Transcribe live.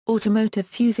Automotive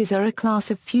fuses are a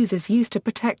class of fuses used to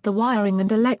protect the wiring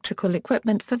and electrical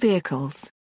equipment for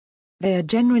vehicles. They are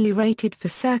generally rated for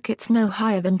circuits no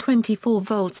higher than 24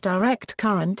 volts direct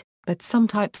current, but some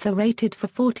types are rated for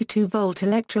 42-volt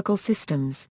electrical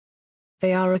systems.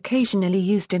 They are occasionally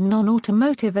used in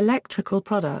non-automotive electrical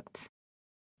products.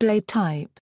 Blade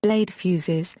type. Blade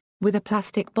fuses, with a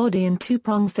plastic body and two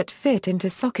prongs that fit into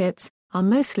sockets, are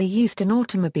mostly used in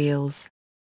automobiles.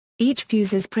 Each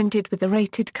fuse is printed with the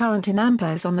rated current in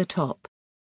amperes on the top.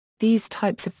 These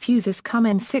types of fuses come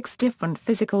in 6 different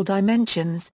physical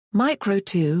dimensions: micro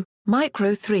 2,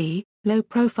 micro 3, low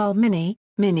profile mini,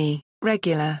 mini,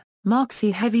 regular,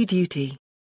 maxi heavy duty.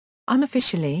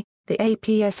 Unofficially, the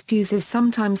APS fuse is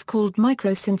sometimes called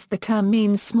micro since the term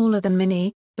means smaller than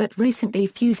mini, but recently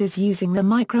fuses using the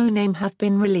micro name have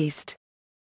been released.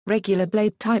 Regular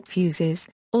blade type fuses,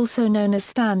 also known as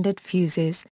standard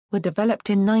fuses, were developed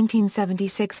in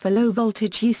 1976 for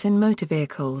low-voltage use in motor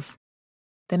vehicles.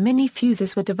 The mini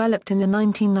fuses were developed in the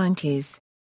 1990s.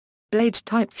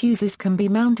 Blade-type fuses can be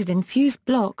mounted in fuse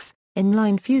blocks,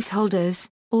 inline fuse holders,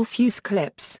 or fuse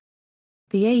clips.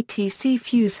 The ATC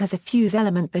fuse has a fuse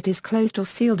element that is closed or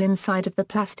sealed inside of the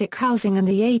plastic housing, and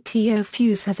the ATO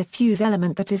fuse has a fuse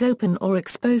element that is open or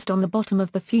exposed on the bottom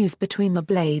of the fuse between the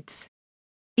blades.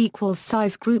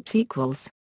 Size groups equals.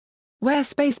 Where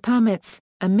space permits,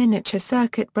 a miniature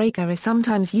circuit breaker is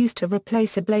sometimes used to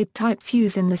replace a blade-type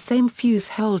fuse in the same fuse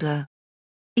holder.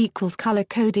 Color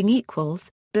coding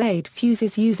equals. Blade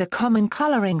fuses use a common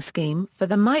coloring scheme for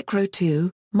the micro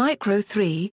 2, micro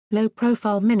 3,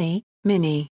 low-profile mini,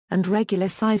 mini, and regular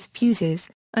size fuses,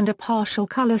 and a partial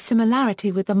color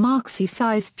similarity with the maxi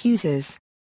size fuses.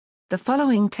 The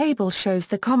following table shows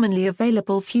the commonly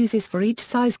available fuses for each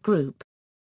size group.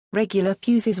 Regular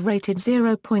fuses rated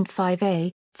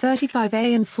 0.5A,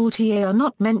 35A and 40A are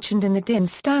not mentioned in the DIN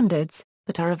standards,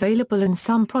 but are available in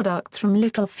some products from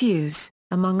Little Fuse,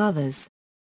 among others.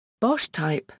 Bosch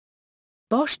type.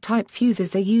 Bosch type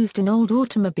fuses are used in old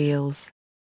automobiles.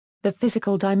 The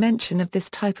physical dimension of this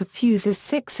type of fuse is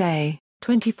 6A,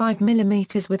 25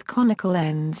 mm with conical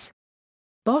ends.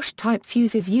 Bosch type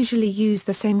fuses usually use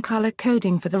the same color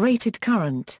coding for the rated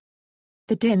current.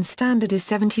 The DIN standard is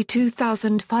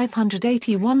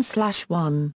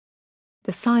 72581/1.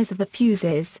 The size of the fuse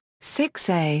is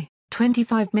 6A,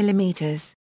 25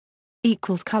 mm.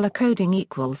 Color coding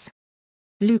equals.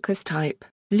 Lucas type.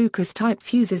 Lucas type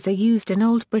fuses are used in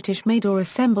old British-made or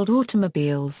assembled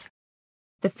automobiles.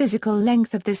 The physical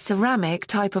length of this ceramic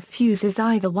type of fuse is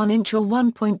either 1 inch or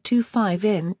 1.25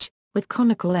 inch, with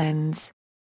conical ends.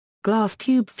 Glass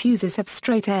tube fuses have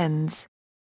straight ends.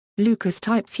 Lucas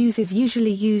type fuses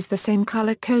usually use the same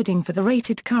color coding for the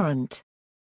rated current.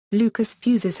 Lucas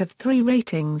fuses have 3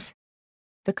 ratings.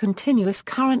 The continuous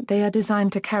current they are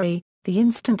designed to carry, the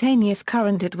instantaneous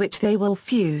current at which they will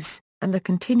fuse, and the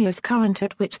continuous current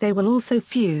at which they will also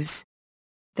fuse.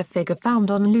 The figure found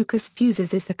on Lucas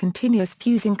fuses is the continuous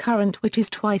fusing current, which is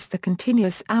twice the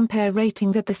continuous ampere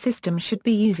rating that the system should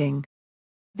be using.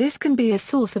 This can be a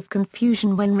source of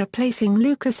confusion when replacing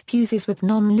Lucas fuses with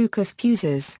non-Lucas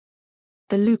fuses.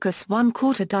 The Lucas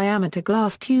 1/4 diameter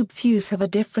glass tube fuse have a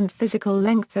different physical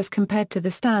length as compared to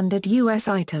the standard US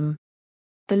item.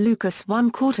 The Lucas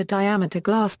 1/4 diameter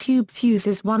glass tube fuse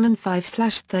is 1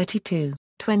 5/32,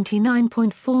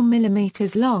 29.4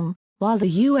 mm long, while the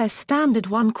US standard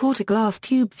 1/4 glass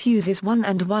tube fuse is 1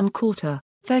 1/4,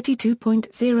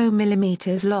 32.0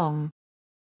 mm long.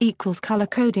 Color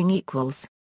coding equals.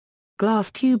 Glass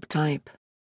tube type.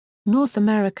 North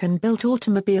American-built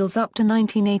automobiles up to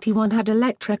 1981 had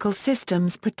electrical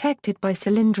systems protected by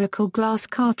cylindrical glass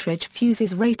cartridge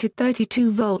fuses rated 32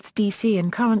 volts DC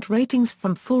and current ratings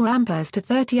from 4 amperes to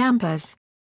 30 amperes.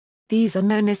 These are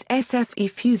known as SFE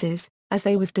fuses, as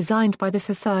they was designed by the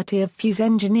Society of Fuse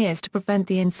Engineers to prevent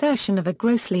the insertion of a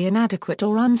grossly inadequate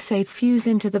or unsafe fuse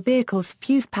into the vehicle's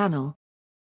fuse panel.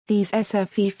 These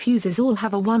SFE fuses all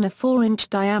have a 1 4-inch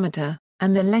diameter,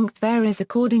 and the length varies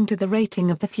according to the rating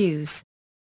of the fuse.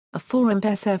 A 4-amp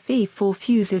SFE4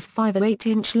 fuse is 5 or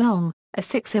 8-inch long, a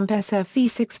 6-amp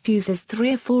SFE6 fuse is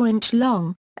 3 or 4-inch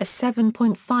long, a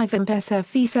 7.5-amp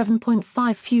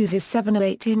SFE7.5 fuse is 7 or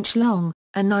 8-inch long,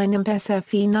 a 9-amp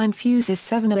SFE9 fuse is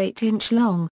 7 or 8-inch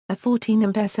long, a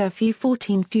 14-amp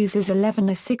SFE14 fuse is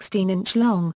 11 or 16-inch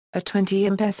long, a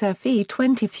 20-amp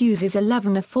SFE20 fuse is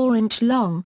 11 or 4-inch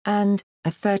long, and a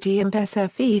 30-amp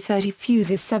SFE30 fuse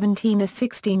is 17 or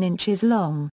 16 inches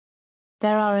long.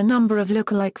 There are a number of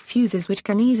look-alike fuses which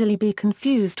can easily be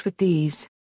confused with these.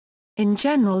 In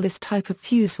general, this type of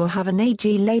fuse will have an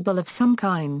AG label of some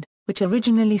kind, which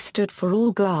originally stood for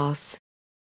all glass.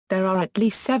 there are at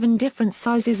least 7 different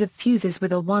sizes of fuses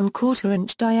with a 1/4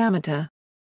 inch diameter.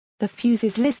 The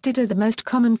fuses listed are the most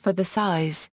common for the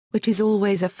size, which is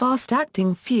always a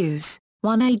fast-acting fuse,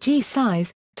 1 AG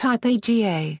size, type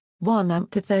AGA, 1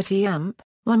 amp to 30 amp,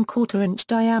 1/4 inch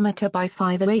diameter by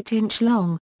 5 or 8 inch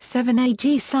long, 7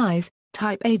 AG size,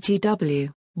 type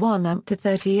AGW, 1 amp to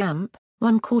 30 amp,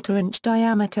 1/4 inch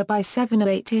diameter by 7 or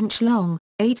 8 inch long,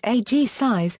 8 AG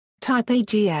size, type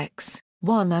AGX,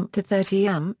 1 amp to 30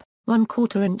 amp,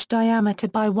 1/4 inch diameter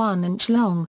by 1 inch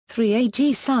long, 3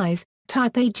 AG size,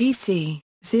 type AGC,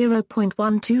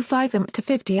 0.125 amp to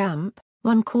 50 amp,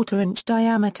 1/4 inch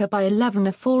diameter by 11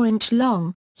 or 4 inch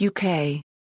long, UK.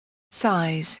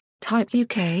 Size, type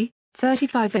UK,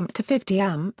 35 amp to 50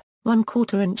 amp,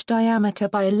 1/4 inch diameter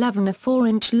by 11 or 4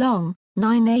 inch long,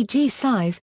 9 AG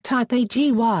size, type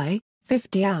AGY,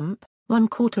 50 amp,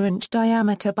 1/4 inch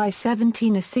diameter by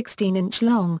 17 or 16 inch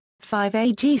long, 5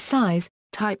 AG size,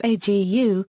 type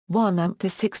AGU, 1 amp to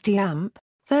 60 amp,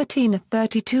 13 or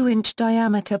 32 inch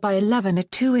diameter by 11 or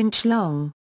 2 inch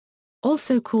long.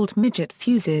 Also called midget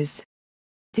fuses.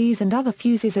 These and other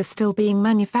fuses are still being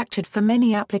manufactured for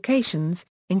many applications,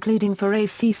 including for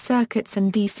AC circuits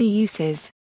and DC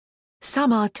uses.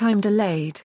 Some are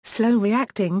time-delayed,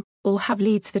 slow-reacting, or have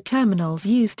leads for terminals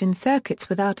used in circuits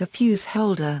without a fuse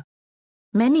holder.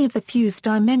 Many of the fuse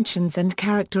dimensions and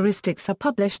characteristics are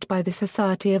published by the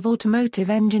Society of Automotive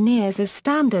Engineers as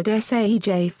standard SAE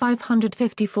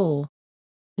J554.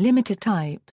 Limiter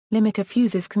type. Limiter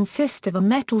fuses consist of a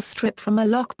metal strip from a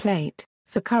lock plate,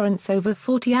 for currents over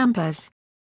 40 amperes.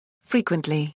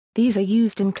 Frequently, these are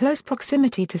used in close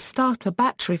proximity to starter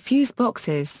battery fuse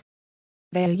boxes.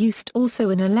 They are used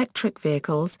also in electric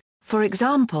vehicles, for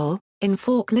example, in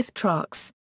forklift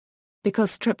trucks.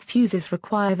 Because strip fuses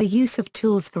require the use of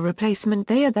tools for replacement,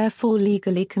 they are therefore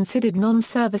legally considered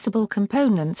non-serviceable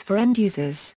components for end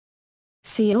users.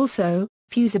 See also,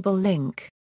 fusible link.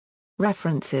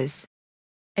 References.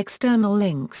 External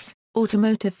links,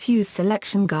 Automotive Fuse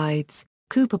Selection Guides,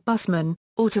 Cooper-Bussmann,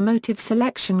 Automotive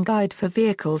Selection Guide for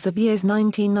Vehicles of years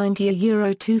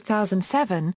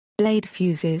 1990–2007, Blade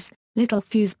Fuses, Little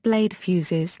Fuse Blade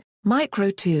Fuses,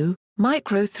 Micro 2,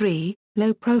 Micro 3,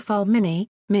 Low Profile Mini,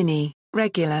 Mini,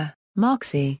 Regular,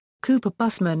 Marxi,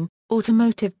 Cooper-Bussmann,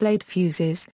 Automotive Blade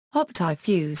Fuses,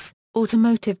 OptiFuse,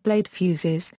 Automotive Blade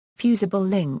Fuses, Fusible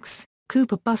Links,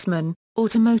 Cooper-Bussmann,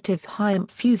 Automotive High-Amp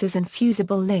Fuses and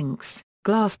Fusible Links,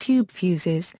 Glass Tube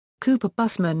Fuses,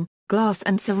 Cooper-Bussmann, Glass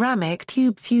and Ceramic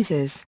Tube Fuses.